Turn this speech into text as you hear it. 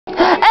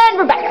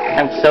we're back.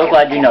 I'm so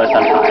glad you noticed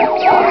on time.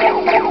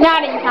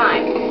 Not in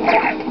time.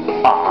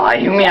 Aw,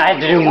 you mean I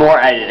have to do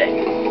more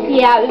editing?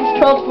 Yeah,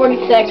 it's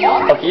 12:46.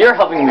 Okay, you're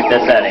helping me with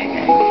this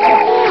editing.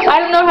 I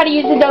don't know how to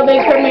use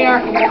Adobe Premiere.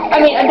 I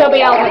mean,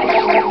 Adobe Elements.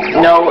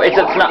 No, it's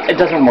not. It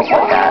doesn't work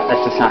like that.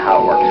 That's just not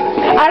how it works for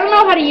me. I don't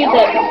know how to use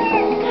it.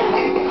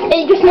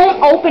 It just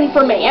won't open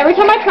for me. Every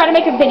time I try to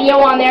make a video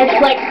on there, it's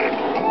like,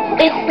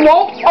 it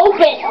won't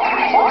open.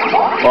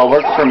 Well, it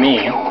works for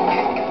me.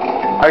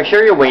 Are you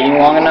sure you're waiting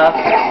long enough?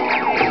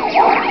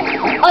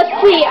 Let's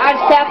see, I've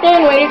sat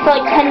there and waited for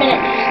like 10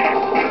 minutes.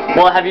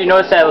 Well, have you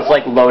noticed that it was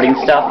like loading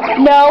stuff?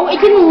 No, it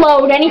didn't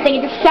load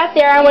anything. It just sat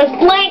there and was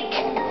blank.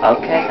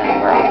 Okay, then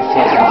we're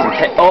obviously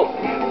having some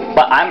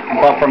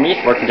but for me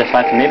it's working just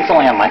fine, so maybe it's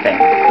only on my thing.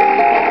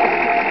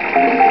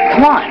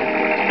 Come on!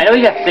 I know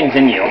you have things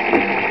in you.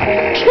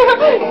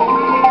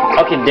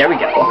 Okay, there we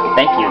go.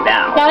 Thank you,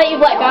 now. Now that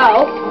you've let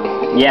go.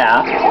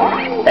 Yeah,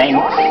 thanks.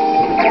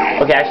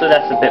 Okay, actually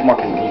that's a bit more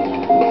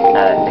convenient,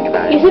 now that I think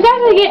about it. You said that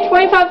to get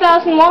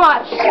 25,000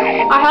 watts.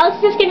 I was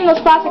just getting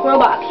those plastic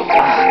robots. Oh,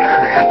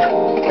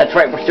 crap. That's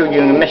right, we're still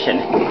doing a mission.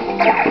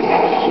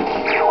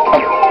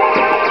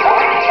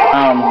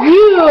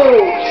 You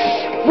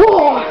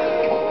swore.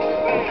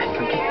 I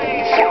forget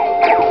things.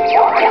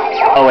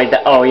 Oh wait,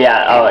 oh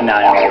yeah, oh no,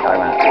 I know what you're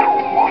talking about.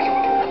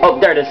 Oh,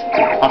 there it is.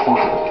 Awesome.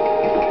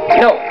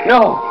 No!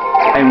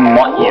 I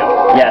want you.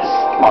 Yes,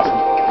 awesome.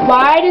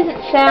 Why does it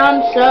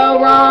sound so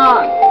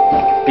wrong?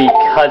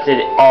 Because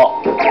it all...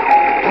 Go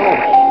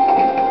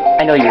away.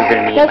 I know you're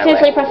gonna be in No, my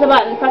seriously, way. press the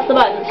button. Press the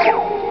buttons.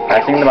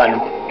 Pressing the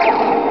button.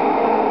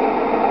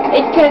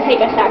 It's gonna take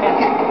a second.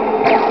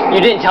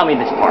 You didn't tell me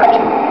this part.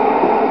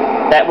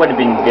 That would have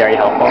been very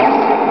helpful.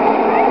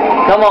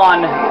 Come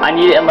on, I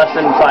need it in less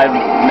than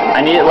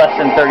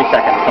 30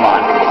 seconds, come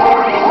on.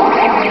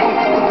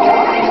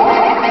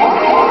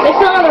 There's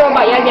still another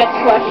robot you have to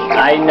push.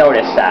 I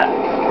noticed that,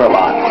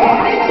 robot.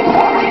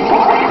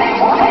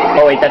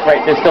 Oh wait, that's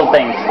right, there's still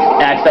things.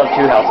 And I still have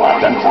 2 health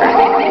left, I'm screwed.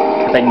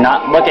 Because I'm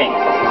not looking.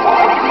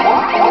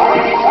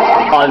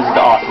 Oh, this is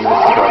awesome, this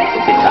is going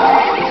big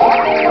time.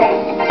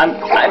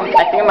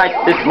 I think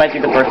this might be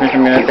the first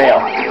mission I'm gonna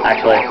fail,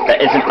 actually. That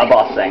isn't a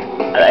boss thing.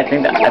 I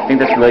think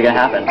that's really gonna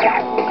happen.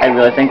 I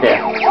really think that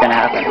it's gonna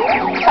happen.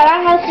 And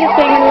I have to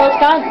bring in those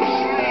guns.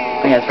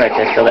 I think that's right,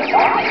 they're still there.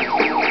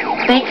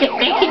 They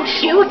can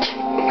shoot!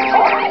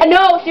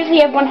 No, seriously,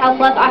 you have 1 health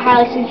left. I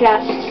highly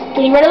suggest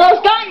getting rid of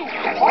those guns!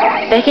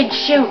 They can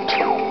shoot!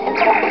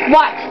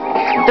 What?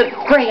 The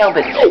gray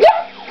Elebits.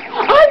 Yes!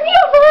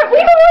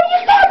 We've already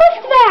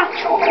established that!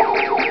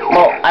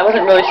 Well, I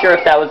wasn't really sure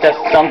if that was just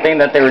something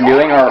that they were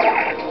doing or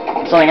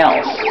something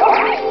else.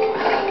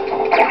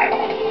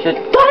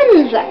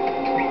 Guns!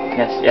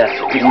 Yes,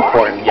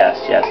 important, yes.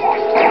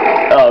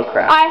 Oh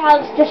crap. I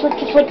have just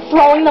like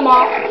throwing them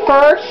off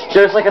first.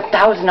 There's like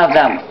 1,000 of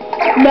them.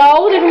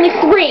 No, there's only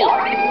 3.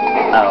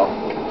 Oh.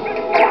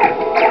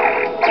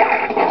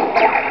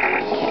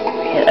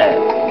 Hit it.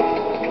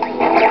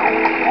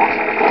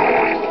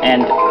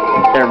 And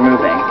they're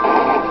moving.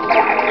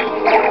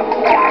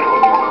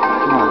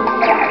 Come on.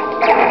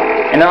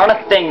 And they're on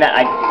a thing that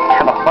I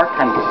have a hard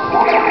time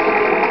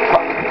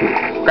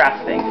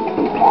grasping.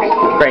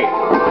 Great.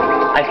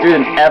 I threw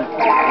them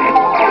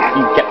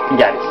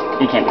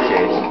you can't be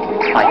serious.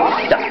 I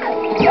suck.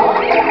 You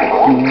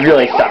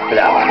really suck for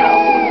that one, though.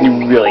 You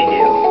really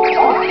do.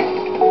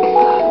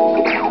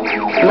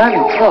 I'm not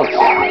even close to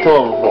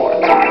level 4.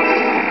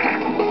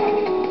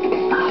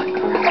 Oh,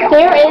 crap.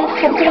 There is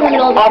something in the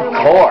middle of the room.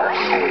 Of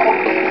course.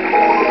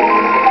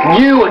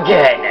 You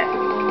again.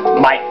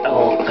 My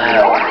old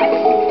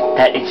foe.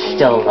 That is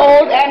still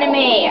Old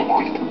enemy.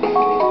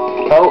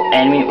 Oh,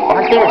 enemy.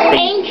 Aren't they the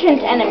same?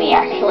 Ancient enemy,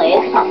 actually,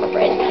 is the proper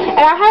phrase.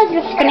 And our house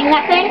is spinning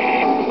that thing.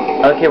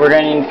 Okay, we're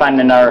gonna need to find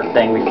another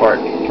thing before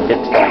it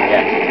gets going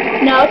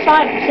again. No, it's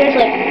fine.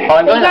 Seriously. Oh,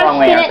 I'm going the wrong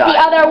way. You gotta spin it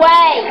the other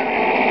way.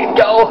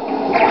 Go!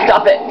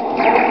 Stop it!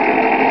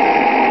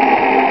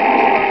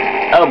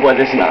 Oh boy,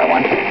 there's another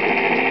one.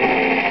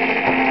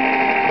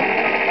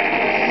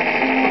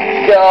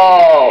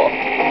 Go!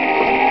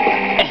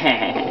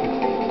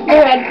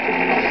 You're good.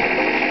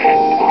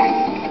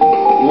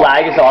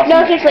 Lag is awesome.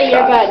 No, seriously,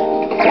 you're good.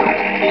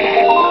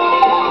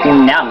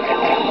 Now I'm good.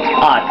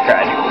 Aw,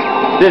 crud.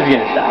 This is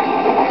gonna suck.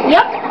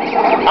 Yep.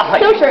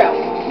 So true.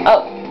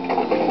 Oh.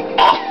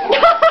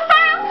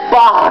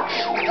 Box!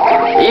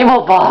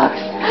 Evil box!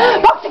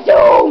 Box of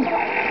doom!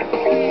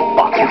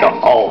 Boxes are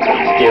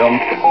always doom.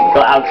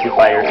 The Outsuit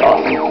Fighter is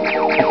awesome.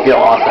 I feel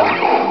awesome.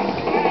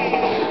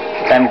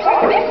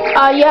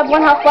 You have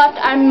 1 health left.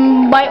 I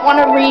might want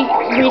to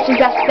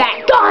re-suggest that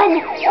gun!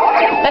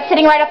 That's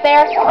sitting right up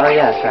there. Oh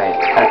yeah, that's right.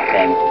 That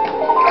thing.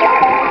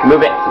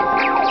 Move it.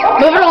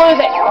 Move it or lose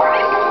it.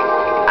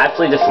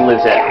 Actually, just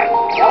lose it.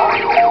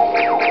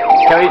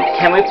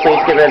 Can we please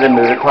get rid of the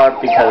move it part,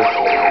 because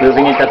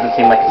moving it doesn't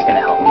seem like it's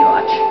gonna help me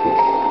much.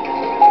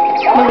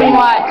 Moving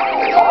what?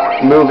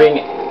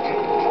 Moving,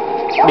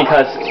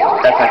 because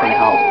that's not gonna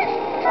help.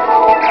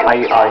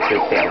 I obviously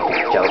failed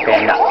this joke,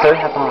 and not so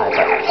have I,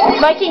 but...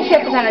 My king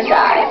ship is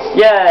energized.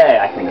 Yay!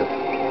 I can move.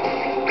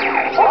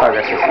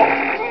 progress is good.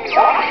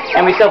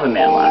 And we still have a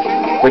minute left,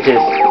 which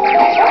is,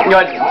 you know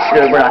what, it's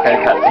good, we're not going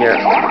to cut here.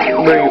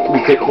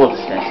 We could, we'll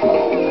just finish.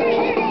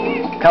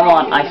 Come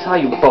on, I saw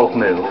you both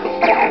move.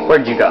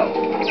 Where'd you go?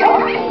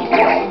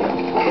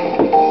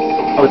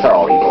 Oh, it's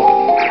all evil.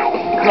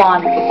 Come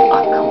on.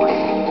 Oh, come on.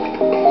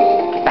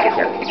 Get back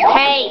here.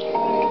 Hey!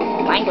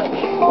 Language.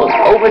 Look,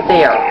 over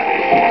there.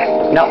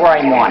 Not where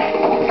I want it.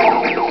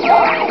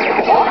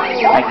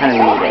 I kind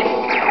of need it.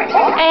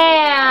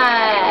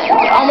 And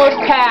almost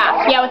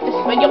passed. Yeah, with this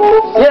video.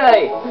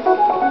 Yay!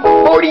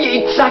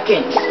 48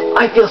 seconds!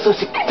 I feel so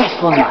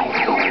successful in life.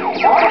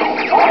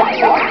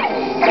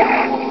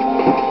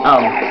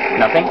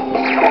 Nothing?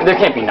 There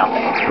can't be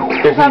nothing.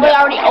 There's probably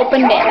already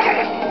opened it.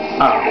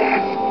 Oh.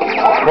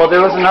 Well,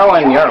 there was another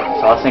one in Europe,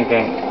 so I was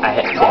thinking I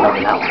didn't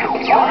open that one.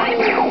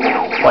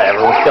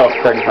 Whatever, we're still at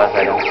 35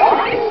 seconds.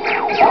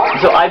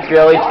 So I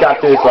barely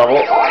got through this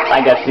level. I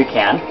guess you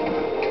can.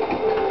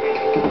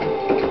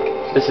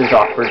 This is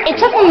awkward. It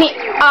took me,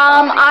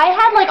 I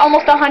had like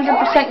almost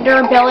 100%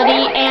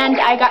 durability, and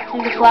I got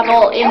through this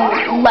level in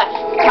less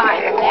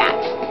time than that.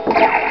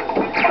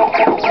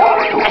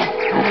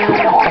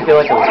 I feel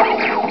like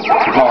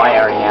I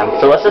already am.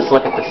 So let's just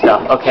look at this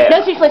stuff. Okay. No,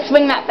 seriously,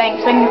 swing that thing,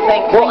 swing the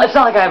thing. Well, it's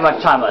not like I have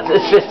much time left.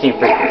 It's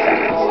 15 freaking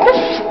seconds.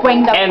 Just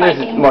swing the And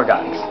there's more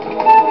guns.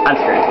 I'm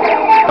screwed.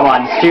 Come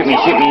on, shoot me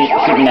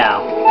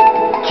now.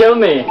 Kill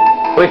me.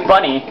 It'll be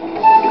funny.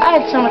 I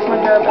had so much more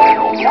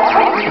durability.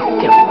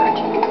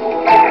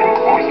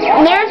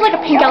 And there's like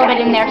a pink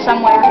element in there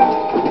somewhere.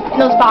 In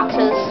those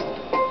boxes.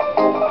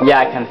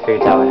 Yeah, I kind of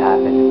figured that would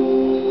happen.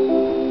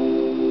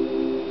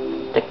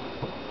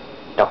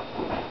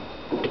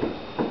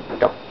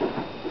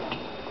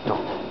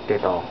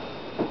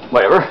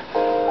 Whatever.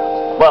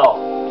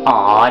 Well,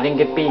 aw, I didn't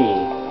get B.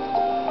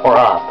 Or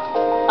up.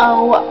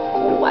 Oh, well.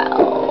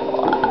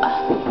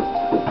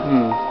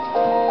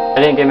 I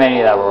didn't get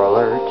many that were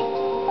alert.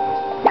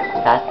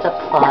 That's a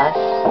plus.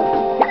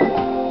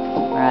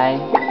 Right?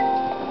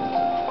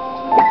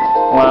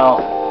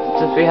 Well,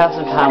 since we have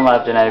some time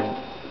left and I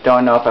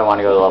don't know if I want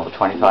to go to level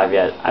 25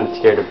 yet, I'm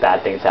scared of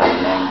bad things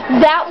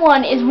happening. That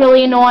one is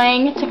really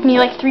annoying. It took me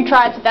like 3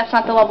 tries, but that's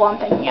not the level I'm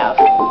thinking of.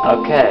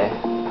 Okay.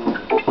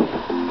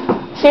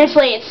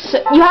 Seriously,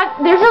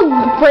 there's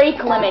a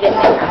break limit in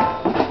there.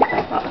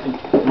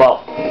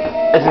 Well,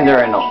 isn't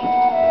there no?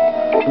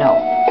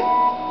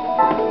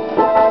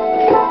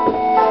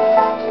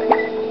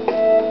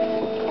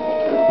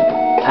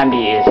 Time to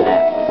eat, isn't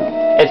it?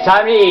 It's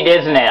time to eat,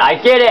 isn't it? I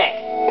get it!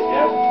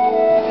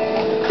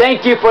 Yep.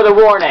 Thank you for the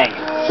warning.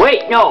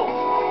 Wait, no!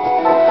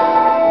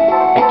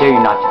 I dare you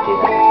not to do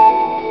that.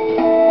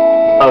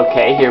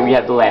 Okay, here we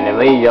have the land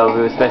ability. Yellow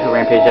special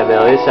rampage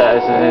ability.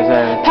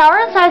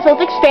 Power and size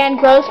both expand,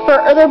 grows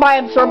further by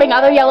absorbing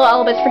other yellow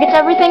Elebits, forgets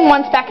everything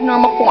once back in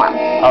normal form.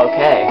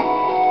 Okay.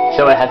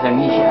 So it has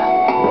amnesia.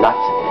 Lots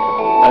of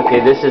it. Okay,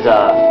 this is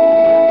a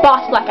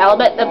boss black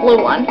Elebit, the blue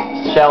one.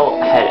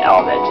 Shell head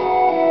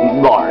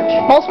Elebit. Large.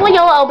 Multiple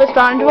yellow Elebits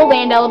drawn into a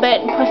land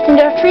Elebit and pushed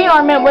into a tree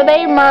ornament where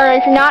they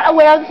emerge, not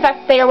aware of the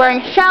fact that they are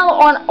wearing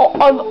shell or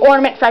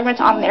ornament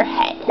fragments on their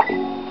head.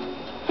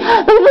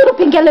 Look at the little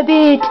pink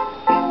Elebit!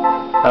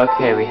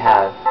 Okay, we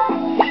have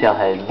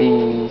shell-headed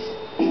bees.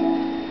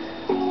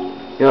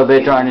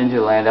 Elebit drawn into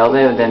a land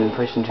Elebit, then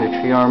pushed into a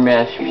tree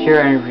ornament. Pure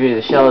energy,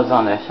 the shell is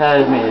on their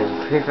side, made of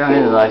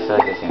pre-fermented life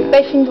like this.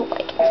 They seem to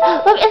like it.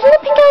 Look, isn't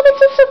the pink Elebit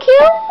so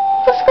cute?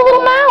 Looks like a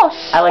little mouse.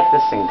 I like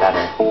this thing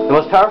better. The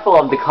most powerful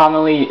of the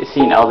commonly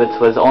seen Elebits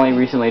was only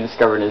recently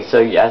discovered, and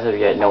so as of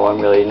yet, no one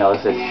really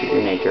knows its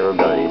true nature or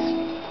abilities.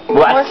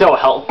 Well, that's so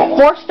helpful.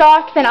 More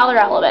stoic than other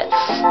Elebits.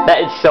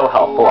 That is so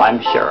helpful, I'm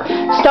sure.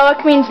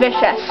 Stoic means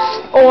vicious,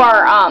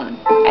 or,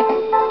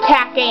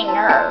 attacking,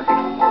 or...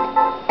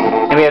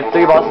 And we have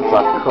 3 bosses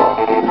left, cool.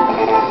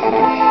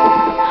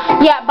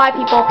 Yeah, bye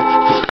people.